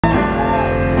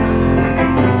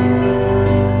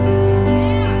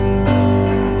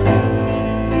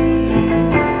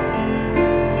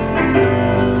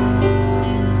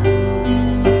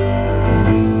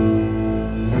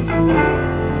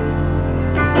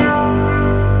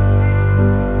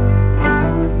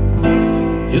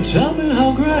You tell me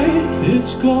how great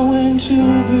it's going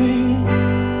to be,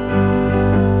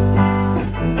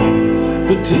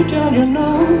 but deep down you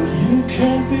know you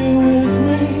can't be with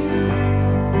me.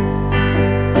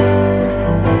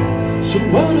 So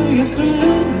what do you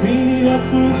build me up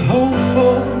with hope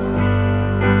for?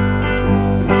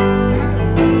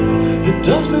 It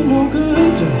does me no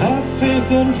good to have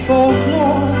faith in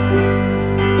folklore.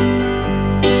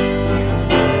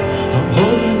 I'm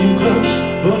holding you close,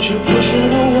 but you're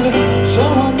pushing away. So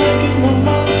I'm making the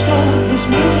most of this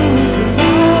misery, 'cause I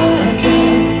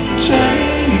can't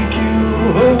take you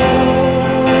home,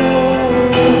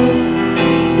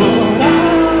 but I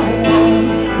won't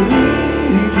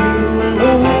leave you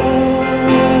alone.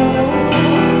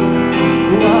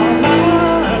 While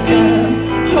I can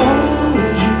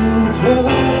hold you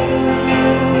close,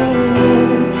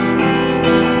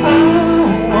 I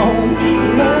won't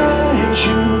let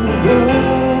you go.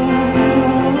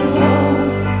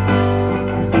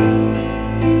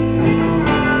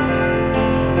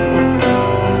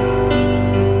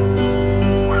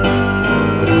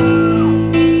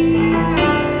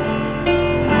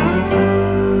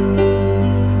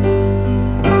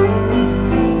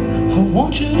 I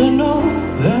want you to know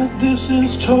that this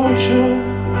is torture.